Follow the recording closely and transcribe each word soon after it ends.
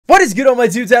What is good, all my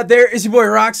dudes out there? It's your boy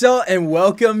Roxalt, and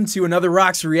welcome to another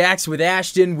Rox Reacts with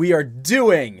Ashton. We are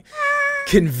doing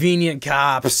Convenient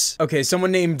Cops. Okay,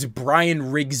 someone named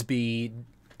Brian Rigsby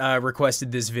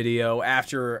requested this video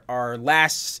after our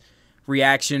last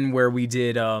reaction where we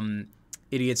did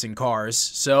idiots in cars.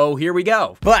 So here we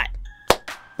go. But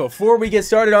before we get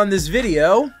started on this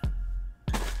video,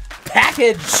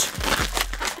 package.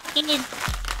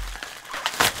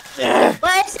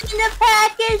 What's in the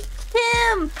package,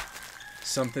 Tim?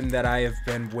 Something that I have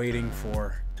been waiting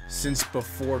for since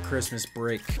before Christmas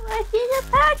break. What's in the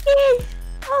package?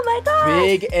 Oh my god.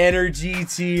 Big energy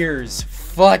tears.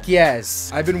 Fuck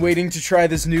yes. I've been waiting to try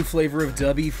this new flavor of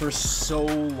DUBBY for so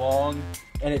long,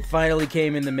 and it finally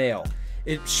came in the mail.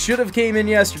 It should have came in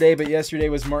yesterday, but yesterday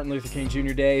was Martin Luther King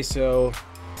Jr. Day, so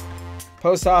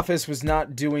post office was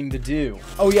not doing the do.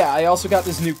 Oh yeah, I also got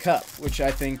this new cup, which I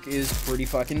think is pretty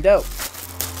fucking dope.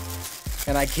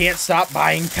 And I can't stop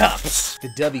buying cups. The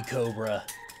DUBBY Cobra.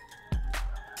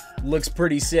 Looks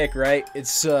pretty sick, right?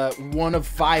 It's one of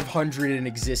 500 in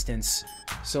existence.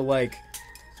 So like,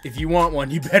 if you want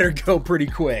one, you better go pretty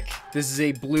quick. This is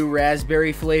a blue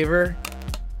raspberry flavor,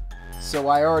 so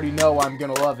I already know I'm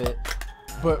gonna love it.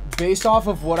 But based off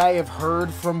of what I have heard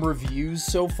from reviews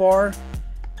so far,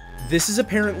 this is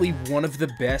apparently one of the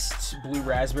best blue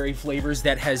raspberry flavors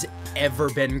that has ever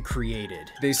been created.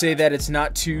 They say that it's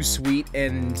not too sweet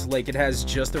and like it has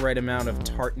just the right amount of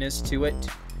tartness to it.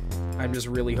 I'm just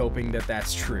really hoping that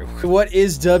that's true. What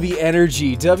is DUBBY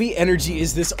Energy? DUBBY Energy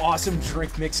is this awesome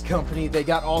drink mix company. They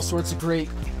got all sorts of great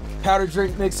powder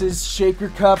drink mixes, shaker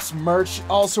cups, merch,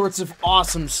 all sorts of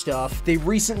awesome stuff. They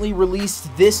recently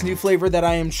released this new flavor that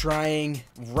I am trying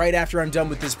right after I'm done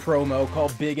with this promo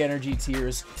called Big Energy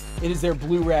Tears. It is their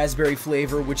blue raspberry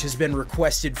flavor, which has been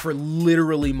requested for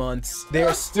literally months. They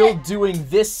are still doing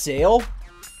this sale,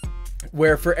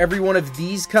 where for every one of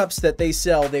these cups that they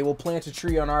sell, they will plant a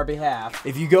tree on our behalf.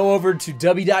 If you go over to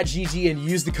dubby.gg and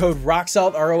use the code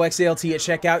ROXALT, R-O-X-A-L-T, at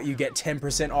checkout, you get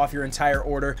 10% off your entire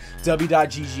order.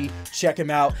 Dubby.gg, check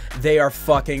them out. They are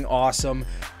fucking awesome.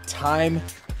 Time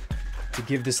to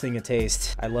give this thing a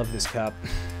taste. I love this cup.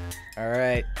 All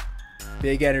right,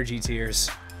 Big Energy Tears.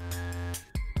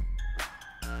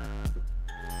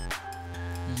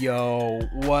 Yo,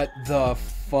 what the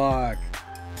fuck?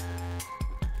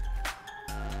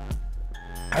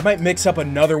 I might mix up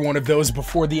another one of those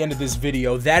before the end of this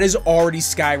video. That is already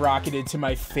skyrocketed to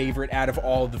my favorite out of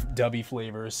all the DUBBY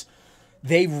flavors.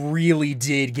 They really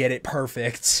did get it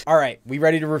perfect. All right, we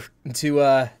ready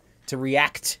to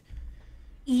react?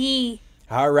 Yee.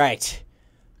 All right,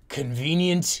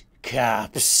 Convenient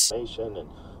Cops. And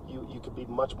you could be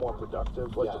much more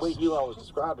productive. Like the way Elon was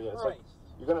describing it, it's like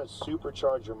you're gonna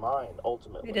supercharge your mind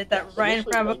ultimately. We did that right in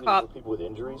front of a cop. People with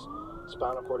injuries,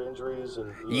 spinal cord injuries,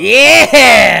 and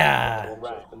yeah,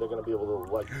 and they're gonna be able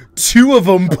to like two of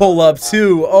them pull up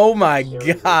too. Oh my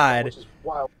god, which is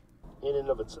wild in and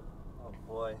of itself. Oh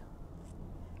boy,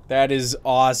 that is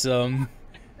awesome.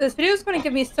 This video is going to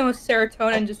give me so much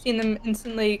serotonin just seeing them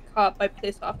instantly caught by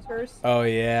police officers. Oh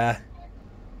yeah.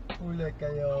 huli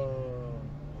kayo.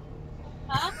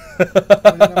 Huh?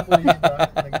 Huli ng pulis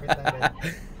ba? Nagbit ng red.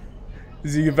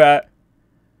 Sige pa.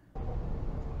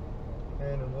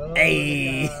 Ayun, oh.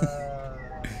 Hey.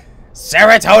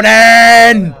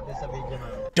 Serotonin! Natin sa video na.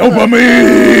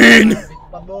 Dopamine!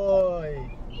 Pa boy!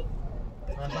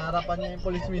 Nasa harapan niya yung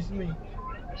pulis mismo eh.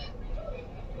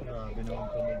 Grabe naman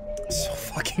tunog. So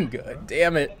fucking good.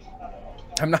 Damn it.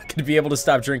 I'm not gonna be able to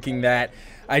stop drinking that.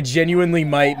 I genuinely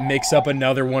might mix up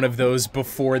another one of those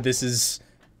before this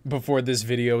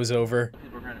video is over.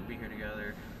 We're gonna be here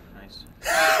together. Nice.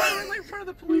 Right in front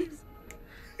of the police.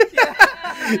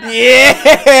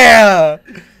 Yeah!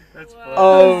 That's fun.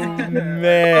 Oh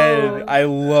man, I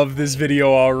love this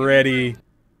video already.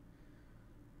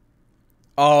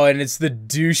 Oh, and it's the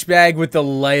douchebag with the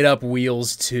light up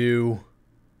wheels too.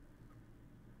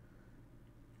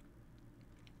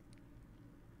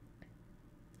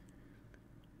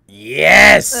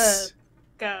 Yes!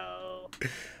 Go.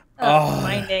 Oh.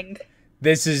 Minding.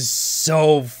 This is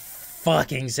so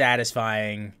fucking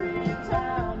satisfying.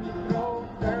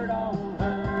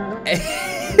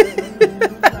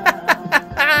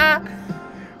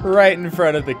 Right in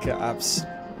front of the cops.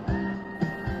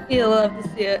 You love to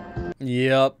see it.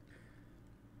 Yep.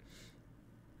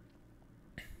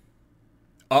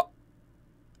 Oh.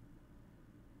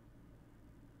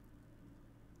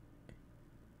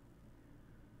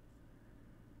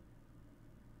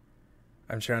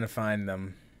 I'm trying to find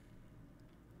them.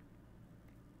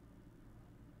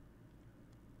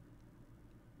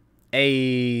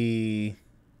 Hey.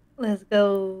 Let's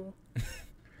go.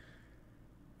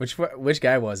 Which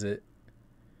guy was it?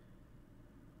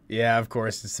 Yeah, of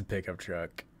course it's the pickup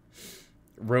truck.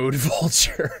 Road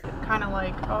vulture. Kind of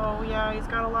like, oh yeah, he's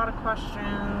got a lot of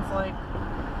questions, like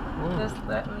this,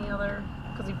 that, and the other,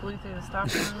 because he blew through the stop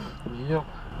sign. Yep.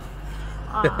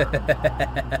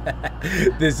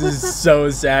 This is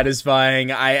so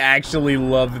satisfying. I actually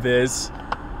love this.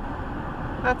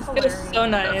 That's It was so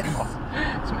nice.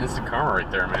 Some instant karma right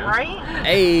there, man. Right?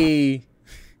 Hey.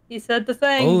 He said the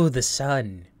thing. Oh, the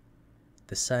sun.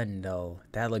 The sun, though.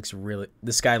 That looks really...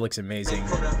 The sky looks amazing.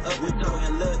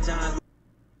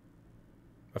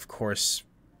 Of course.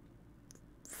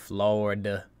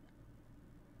 Florida.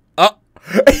 Oh!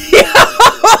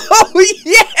 Oh,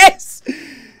 yes!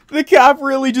 The cop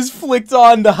really just flicked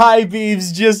on the high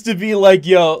beams just to be like,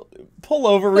 yo, pull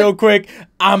over real quick.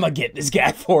 I'ma get this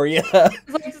guy for you.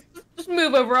 Like, just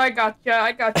move over. I got you.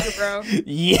 I got you, bro.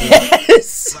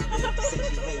 Yes!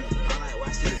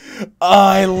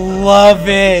 I love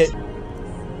it.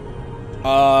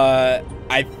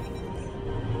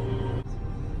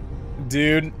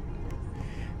 Dude.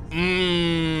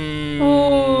 Ooh.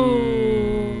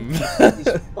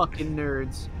 These fucking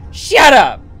nerds. Shut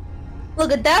up!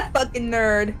 Look at that fucking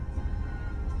nerd.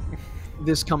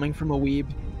 This coming from a weeb.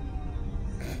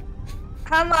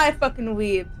 How am I a fucking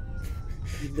weeb?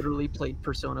 He literally played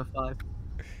Persona 5.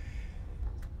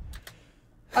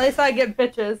 At least I get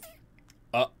bitches.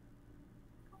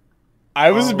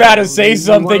 I was about to say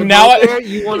something now.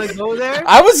 You want to go there?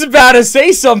 I was about to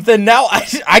say something now.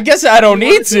 I guess I don't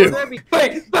need to.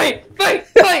 Fight!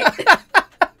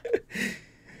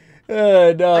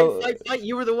 No. Fight.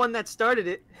 You were the one that started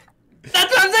it.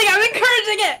 That's what I'm saying. I'm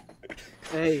encouraging it.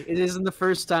 Hey, it isn't the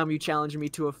first time you challenged me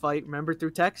to a fight. Remember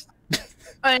through text?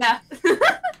 Oh yeah.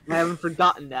 I haven't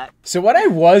forgotten that. So what I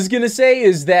was gonna say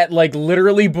is that, like,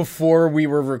 literally before we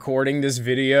were recording this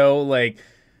video, like,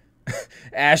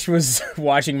 Ash was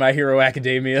watching My Hero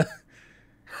Academia.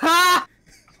 Ha!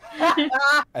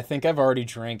 I think I've already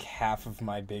drank half of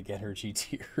my big energy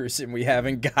tears, and we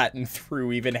haven't gotten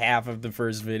through even half of the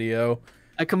first video.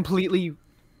 I completely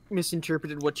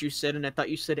misinterpreted what you said, and I thought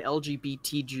you said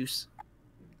LGBT juice.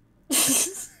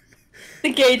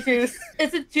 The gay juice.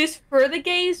 Is it juice for the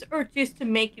gays or juice to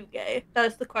make you gay? That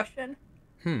is the question.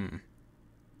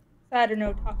 Sad or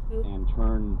no taku. And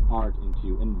turn art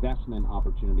into investment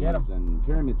opportunities Get 'em. and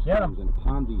pyramid Get 'em. schemes and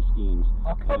Ponzi schemes.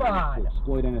 Oh, come on. To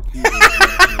exploit NFTs as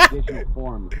an additional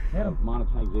form of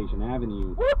monetization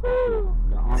avenue.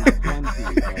 There aren't plenty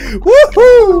of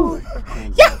Woohoo!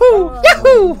 Yahoo!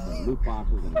 Yahoo! loot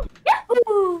boxes and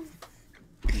Yahoo!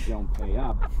 you don't pay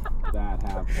up that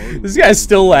have already This guy's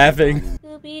still laughing.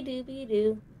 Doobie doobie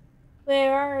doo.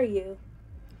 Where are you?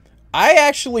 I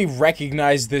actually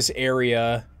recognize this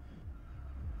area.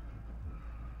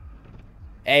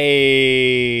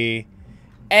 Hey.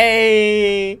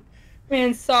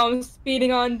 Man saw him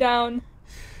speeding on down.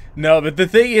 No, but the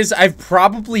thing is, I've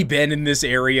probably been in this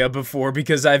area before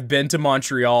because I've been to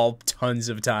Montreal tons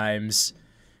of times.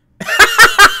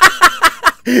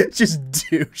 Just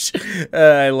douche.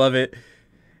 I love it.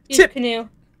 Canoe.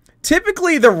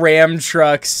 Typically, the Ram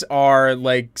trucks are,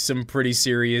 like, some pretty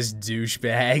serious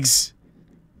douchebags.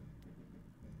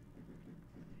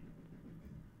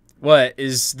 What,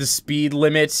 is the speed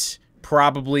limit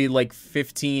probably, like,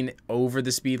 15 over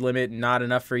the speed limit? Not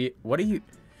enough for you? What are you...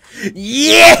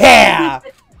 Yeah!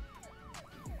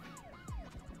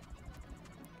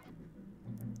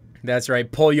 That's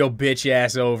right, pull your bitch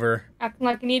ass over. Acting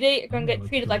like an idiot, you're gonna get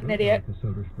treated like an idiot.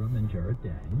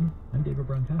 I'm David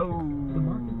Brown-Tasker. The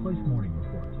Marketplace Morning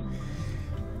Report.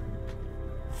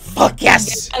 Fuck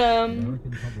yes!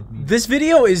 This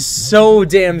video is so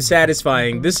damn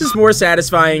satisfying. This is more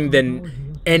satisfying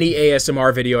than any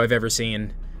ASMR video I've ever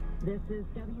seen.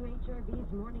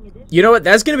 You know what?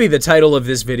 That's gonna be the title of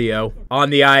this video. On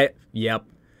the Yep.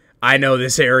 I know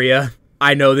this area.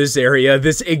 I know this area.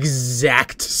 This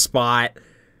exact spot.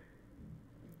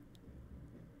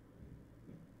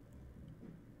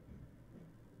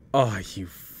 Oh, you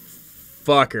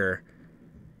fucker.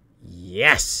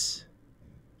 Yes.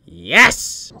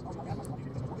 Yes!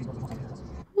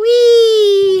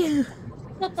 Whee!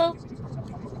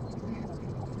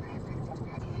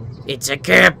 It's a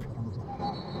cap!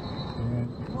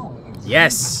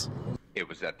 Yes! It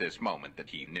was at this moment that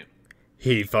he knew.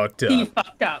 He fucked up. He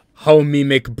fucked up. Homie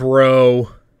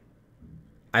McBro.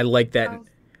 I like that.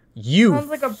 Sounds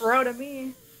like a bro to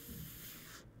me.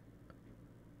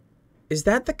 Is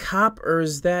that the cop or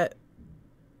is that...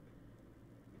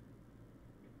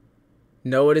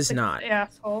 No, it is not.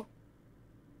 Asshole.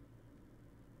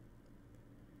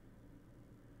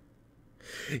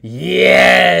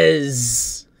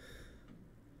 Yes!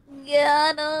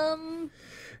 got him.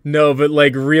 No, but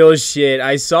like real shit.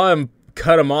 I saw him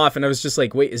cut him off and I was just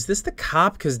like, wait, is this the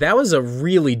cop? Because that was a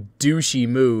really douchey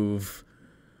move.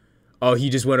 Oh, he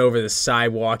just went over the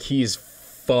sidewalk. He's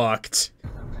fucked.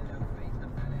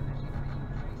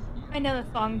 I know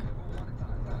the song.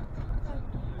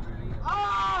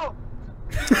 Oh!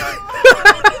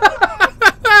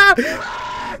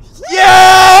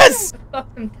 Yes!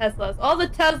 Fuck them Teslas. All the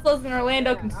Teslas in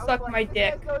Orlando can suck my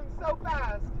dick. Going so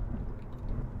fast.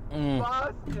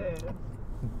 Busted.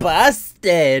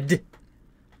 Busted.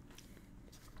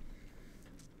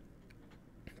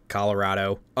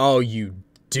 Colorado. Oh, you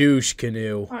douche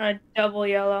canoe. On a double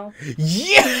yellow.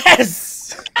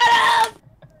 Yes!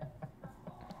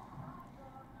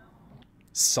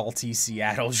 Salty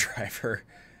Seattle driver.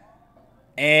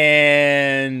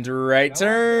 And right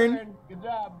turn. Good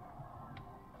job.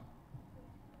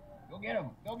 Go get him.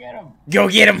 Go get him. Go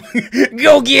get him.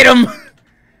 Go get him.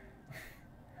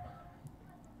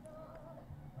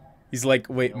 He's like,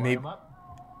 wait, maybe.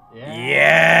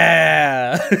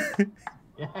 Yeah.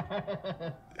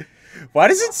 Why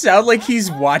does it sound like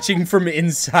he's watching from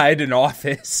inside an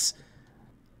office?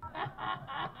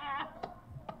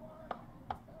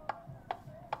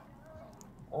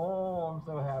 Oh, I'm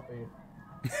so happy.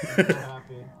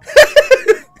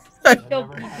 I'm so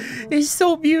happy. He's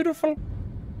so beautiful.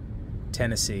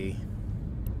 Tennessee.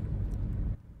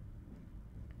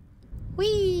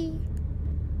 Whee!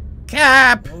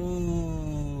 Cap!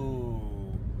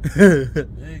 Oh,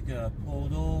 they got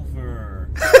pulled over.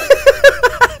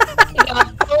 He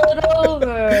got pulled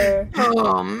over.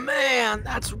 Oh man,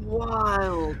 that's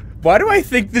wild. Why do I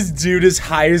think this dude is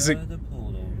high as a...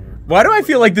 Why do I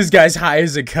feel like this guy's high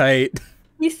as a kite?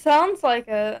 He sounds like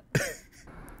it.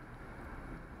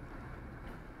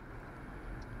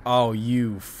 Oh,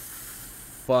 you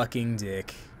fucking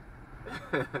dick.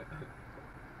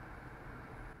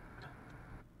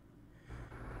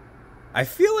 I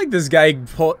feel like this guy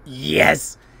pulled...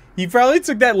 Yes! He probably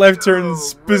took that left turn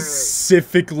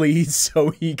specifically so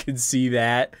he could see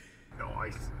that.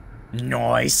 Nice.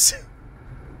 Nice. That's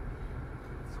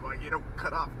why you don't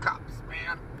cut off cops,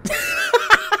 man.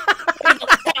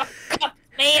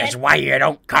 That's why you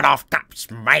don't cut off cops,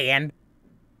 man.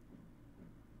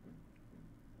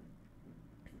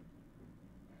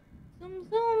 Zoom,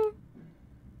 zoom.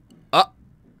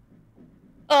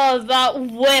 Oh, that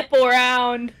whip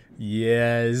around.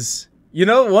 yes. You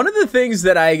know, one of the things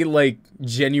that I, like,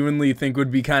 genuinely think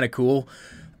would be kind of cool,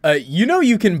 you know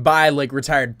you can buy, like,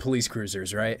 retired police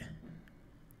cruisers, right?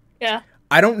 Yeah.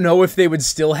 I don't know if they would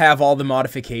still have all the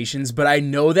modifications, but I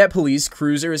know that police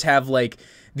cruisers have, like,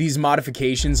 these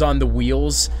modifications on the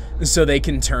wheels so they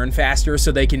can turn faster,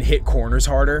 so they can hit corners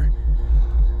harder.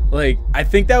 Like, I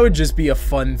think that would just be a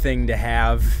fun thing to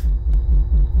have.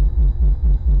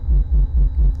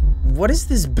 What is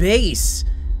this base?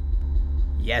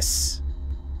 Yes.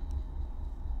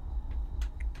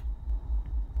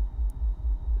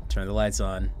 Turn the lights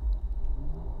on.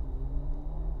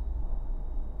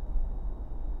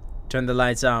 Turn the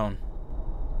lights on.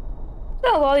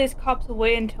 So a lot of these cops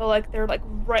wait until like they're like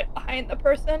right behind the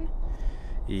person.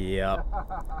 Yep.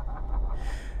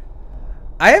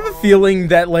 I have a feeling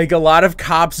that like a lot of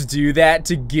cops do that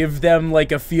to give them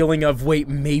like a feeling of, wait,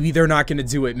 maybe they're not gonna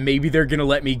do it. Maybe they're gonna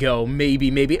let me go.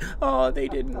 Maybe. Oh, they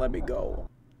didn't let me go.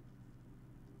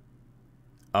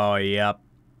 Oh, yep.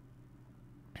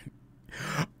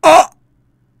 Oh!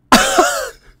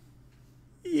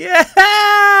 Yeah!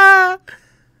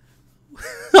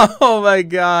 Oh my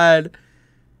god.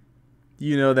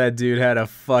 You know that dude had a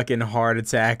fucking heart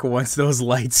attack once those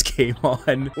lights came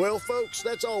on. Well, folks,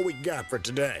 that's all we got for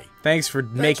today. Thanks for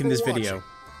making this video.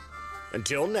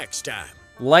 Until next time.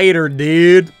 Later,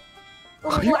 dude.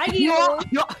 Ooga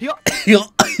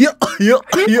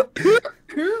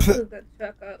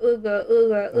chaka, ooga,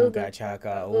 ooga, Ooga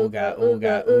chaka, ooga,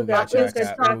 ooga, ooga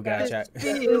chaka, ooga chaka.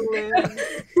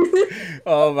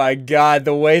 Oh my god,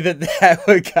 the way that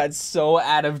one got so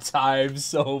out of time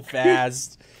so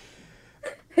fast.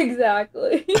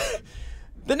 Exactly.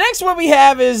 The next one we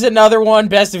have is another one,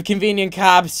 Best of Convenient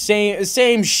Cops,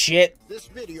 same shit. This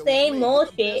video Same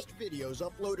old shit. videos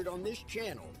uploaded on this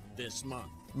channel this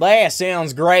month. That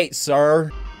sounds great,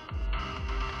 sir.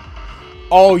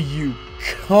 Oh, you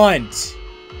cunt.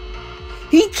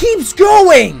 He keeps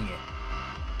going!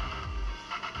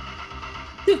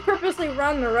 You purposely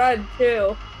run the red,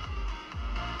 too.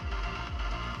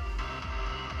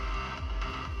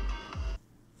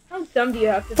 How dumb do you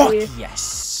have to Fuck be?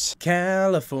 yes.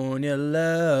 California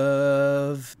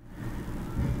love.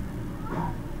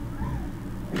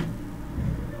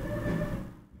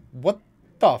 What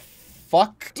the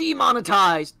fuck?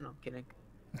 Demonetized. No, I'm kidding.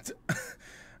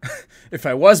 If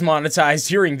I was monetized,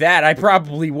 hearing that, I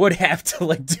probably would have to,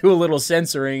 like, do a little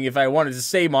censoring if I wanted to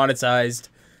say monetized.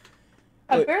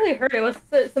 I barely heard it. Was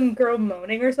some girl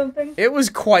moaning or something? It was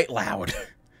quite loud.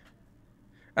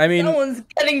 I mean... Someone's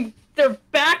getting their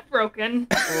back broken.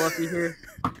 Lucky here.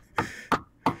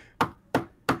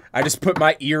 I just put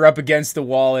my ear up against the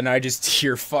wall and I just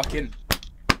hear fucking...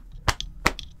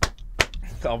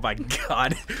 Oh my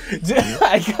god.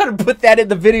 I gotta put that in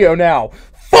the video now.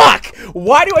 Fuck!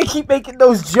 Why do I keep making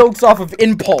those jokes off of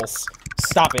impulse?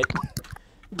 Stop it.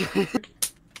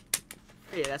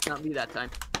 Yeah, that's not me that time.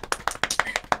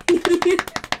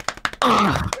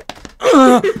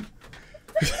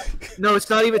 No, it's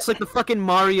not even. It's like the fucking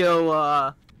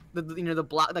Mario, the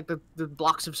block, like the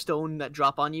blocks of stone that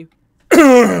drop on you.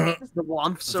 The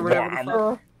womps or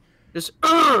whatever. Just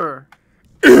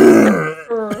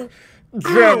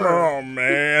Come on,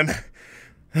 man.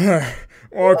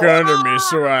 Walk under me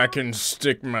so I can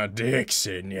stick my dicks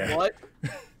in you. What?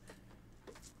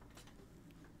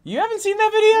 You haven't seen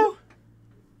that video?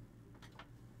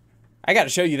 I gotta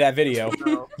show you that video.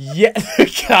 No. Yeah,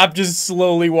 the cop just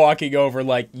slowly walking over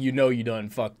like, you know you done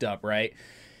fucked up, right?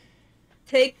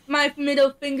 Take my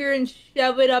middle finger and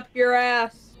shove it up your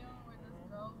ass.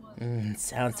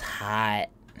 Sounds hot.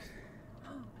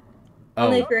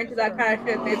 Only if you're into that kind of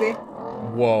shit, baby.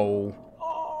 Whoa.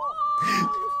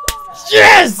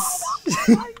 Yes!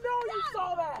 I know you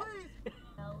saw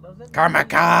that! Karma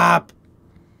cop!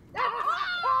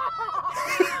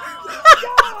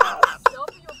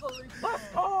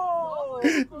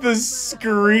 The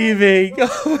screaming.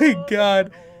 Oh my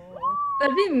god.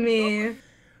 That'd be me.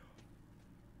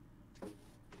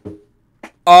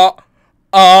 Are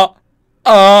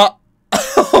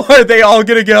they all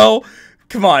gonna go?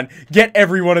 Come on, get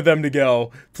every one of them to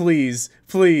go. Please,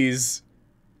 please.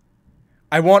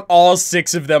 I want all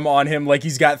 6 of them on him like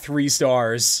he's got 3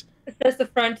 stars. It says the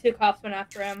front 2 cops went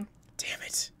after him. Damn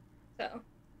it. So.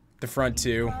 The front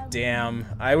 2. Damn.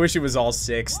 I wish it was all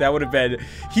 6. That would have been...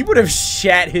 He would have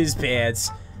shat his pants.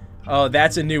 Oh,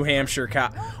 that's a New Hampshire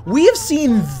cop. We have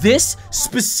seen this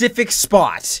specific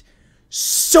spot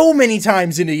so many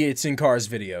times in Idiots in Cars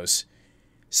videos.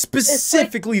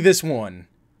 Specifically this one.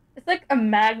 It's like a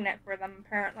magnet for them,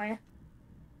 apparently.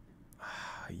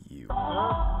 You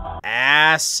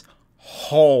asshole.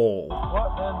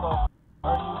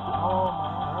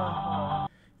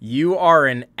 You are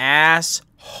an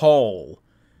asshole.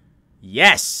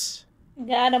 Yes.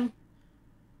 Got him.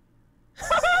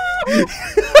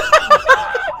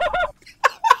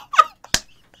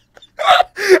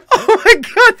 Oh my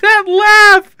god, that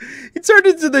laugh! He turned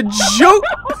into the joke.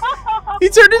 He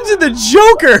turned into the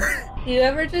Joker. Do you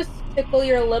ever just tickle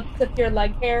your lips with your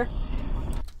leg hair?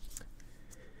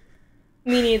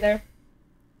 Me neither.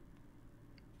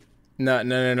 No.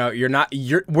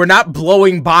 We're not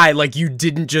blowing by like you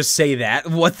didn't just say that.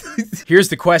 What? Here's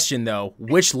the question though.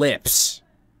 Which lips?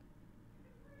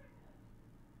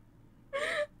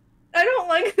 I don't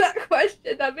like that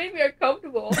question. That made me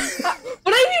uncomfortable. But I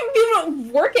didn't even be able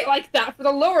to work it like that for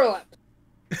the lower lip.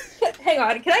 Hang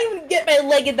on. Can I even get my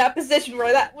leg in that position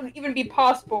where that would even be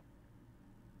possible?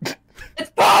 It's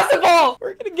possible!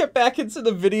 We're gonna get back into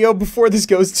the video before this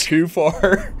goes too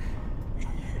far.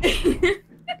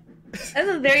 That's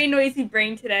a very noisy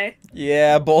brain today.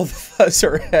 Yeah, both of us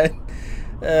are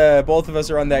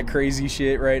on that crazy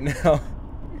shit right now.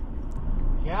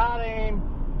 Got him!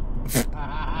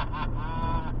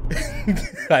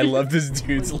 I love this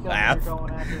dude's laugh.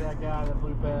 Going after that guy that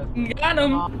blew past. Got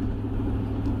him!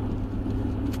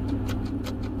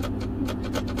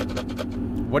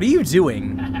 What are you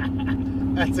doing?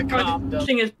 That's a cop, though.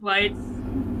 Pushing his lights.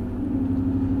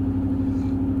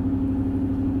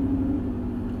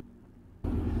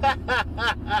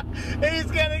 He's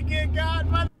gonna get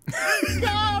got by the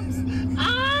cops!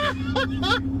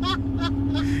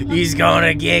 He's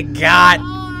gonna get got.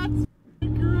 Oh,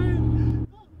 that's great.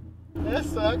 That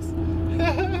sucks.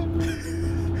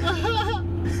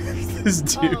 This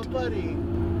dude. Oh, buddy.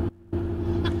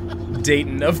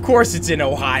 Dayton. Of course it's in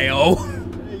Ohio.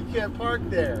 You can't park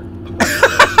there.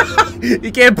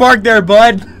 You can't park there,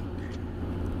 bud.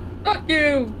 Fuck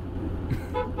you!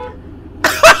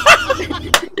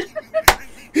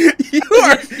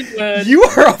 You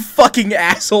are a fucking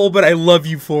asshole, but I love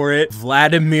you for it.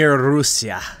 Vladimir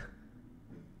Russia.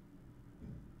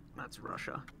 That's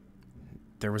Russia.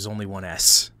 There was only one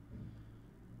S.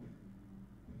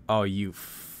 Oh, you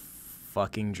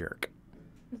fucking jerk.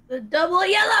 The double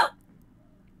yellow!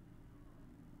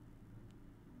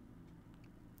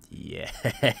 Yeah.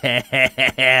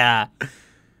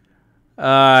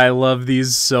 I love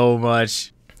these so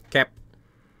much. Okay.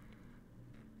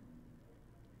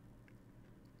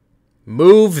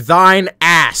 Move thine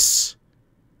ass.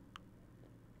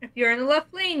 If you're in the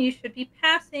left lane, you should be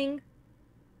passing.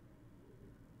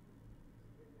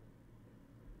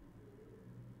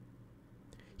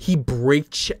 He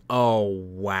braked. Oh,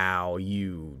 wow,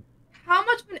 you. How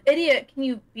much of an idiot can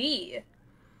you be?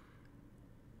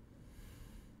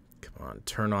 Come on,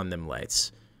 turn on them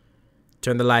lights.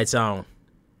 Turn the lights on.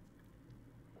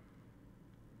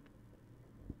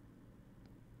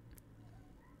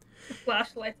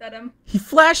 Flash lights at him. He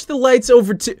flashed the lights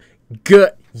over to...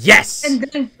 Good. Yes! And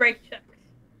then brake checked.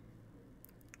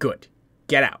 Good.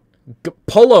 Get out.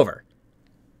 Pull over.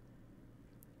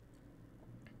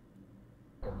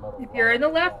 If you're in the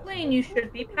left lane, you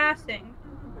should be passing.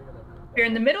 If you're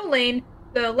in the middle lane,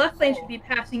 the left lane should be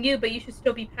passing you, but you should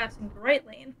still be passing the right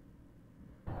lane.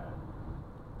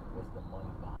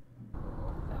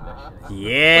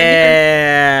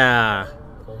 Yeah!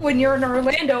 When you're in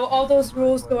Orlando, all those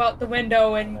rules go out the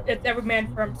window and it's every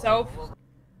man for himself.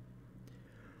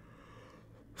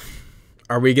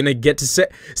 Are we gonna get to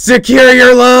secure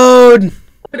your load?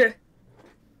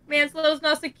 Man's load's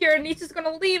not secure and he's just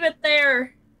gonna leave it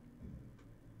there.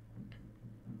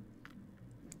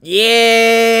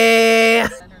 Yeah!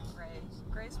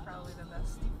 Gray's probably the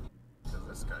best.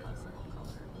 This guy is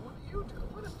what do you do?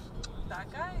 What is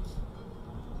That guy?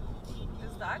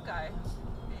 Is that guy?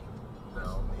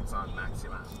 No, it's on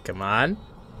Maxima. Come on.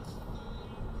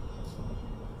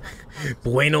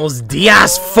 Buenos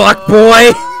dias, fuck boy!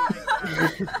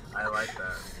 I like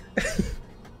that.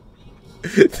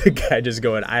 The guy just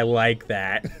going, I like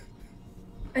that.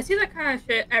 I see that kind of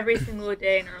shit every single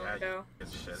day in Orlando.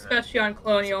 Especially on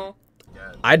Colonial.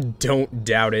 I don't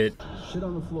doubt it. Shit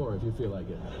on the floor if you feel like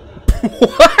it.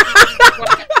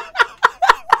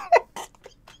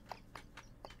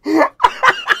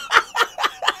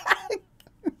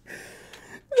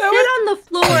 Shit on the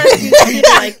floor if you feel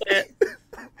like it.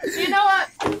 You know what?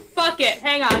 Fuck it.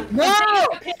 Hang on. No!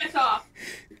 I'm taking my pants off.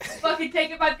 Fucking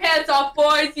taking my pants off,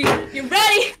 boys. You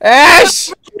ready? Ash!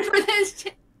 For this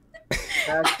shit?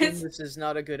 Ashton, this is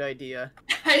not a good idea.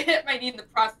 I hit my knee in the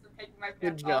process of taking my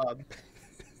pants off. Good job.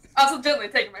 I was legitimately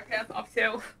taking my pants off,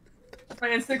 too. My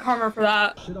instant karma for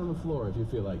that. Shit on the floor if you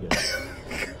feel like it.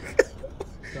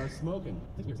 Start smoking.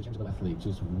 I think here's the athlete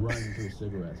just running through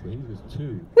cigarettes, but he was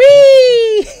too.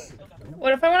 Whee!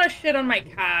 What if I want to shit on my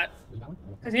cat?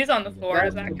 Because he's on the floor.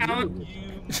 Does that count?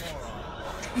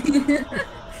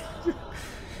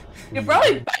 He'll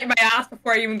probably bite my ass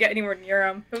before I even get anywhere near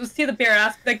him. He'll just see the bare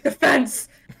ass, like, defense,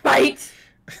 bite.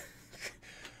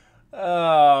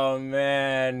 Oh,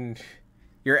 man.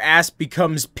 Your ass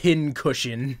becomes pin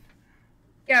cushion.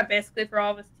 Yeah, basically for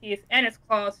all of his teeth. And his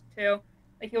claws, too.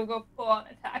 Like, he'll go full on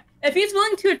attack. If he's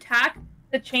willing to attack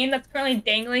the chain that's currently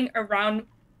dangling around,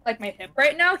 like, my hip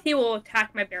right now, he will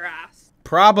attack my bare ass.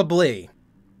 Probably.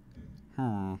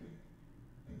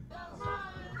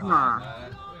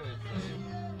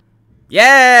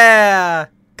 Yeah!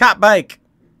 Cop bike.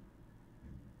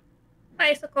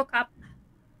 Bicycle cop.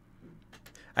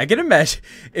 I can imagine.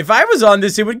 If I was on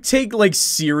this, it would take, like,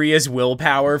 serious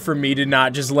willpower for me to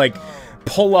not just, like,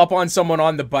 pull up on someone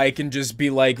on the bike and just be,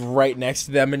 like, right next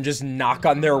to them and just knock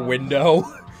on their window.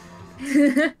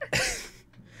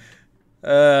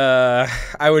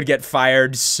 I would get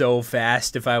fired so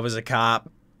fast if I was a cop.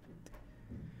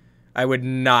 I would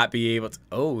not be able to.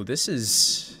 Oh, this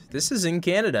is in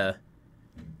Canada.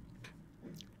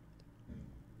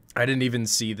 I didn't even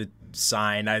see the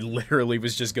sign. I literally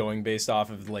was just going based off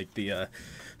of like the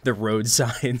road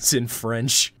signs in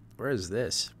French. Where is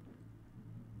this?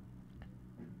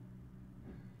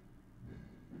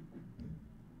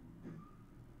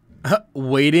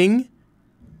 Waiting?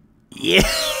 Yeah.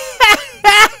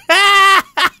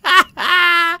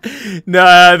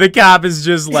 No, the cop is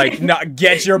just like, no,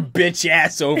 get your bitch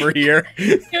ass over here.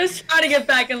 He was trying to get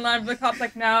back in line, but the cop's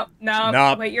like, nope,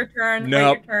 wait your turn, wait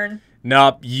your turn.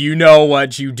 Nope, you know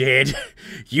what you did.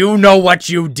 You know what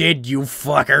you did, you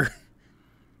fucker.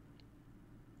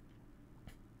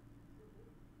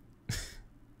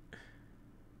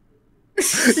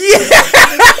 Yeah!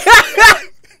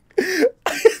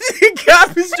 The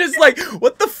cop is just like,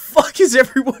 what the fuck is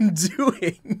everyone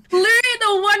doing? Literally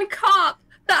the one cop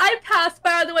that I passed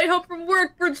by on the way home from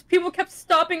work where people kept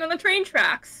stopping on the train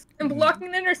tracks and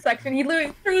blocking the intersection. He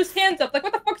literally threw his hands up like,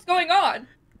 what the fuck's going on?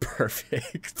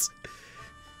 Perfect.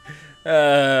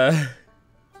 Well,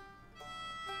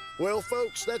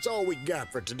 folks, that's all we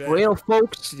got for today. Well,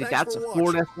 folks, Thanks that's a for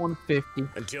Ford watching.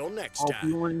 F-150. Until next Hope time.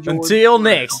 you enjoyed Until the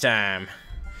next time.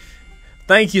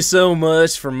 thank you so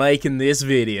much for making this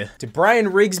video. To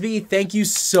Brian Rigsby, thank you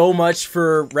so much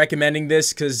for recommending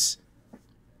this, because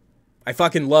I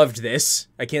fucking loved this.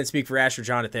 I can't speak for Ash or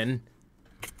Jonathan.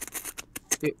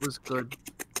 It was good.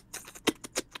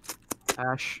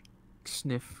 Ash,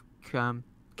 sniff,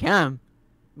 Cam,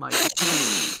 Mike.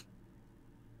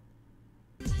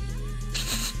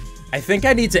 I think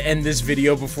I need to end this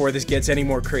video before this gets any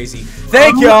more crazy.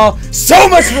 Thank y'all so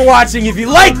much for watching. If you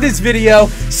like this video,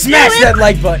 smash that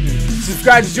like button.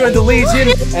 Subscribe to join the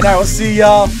Legion, and I will see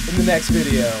y'all in the next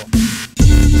video.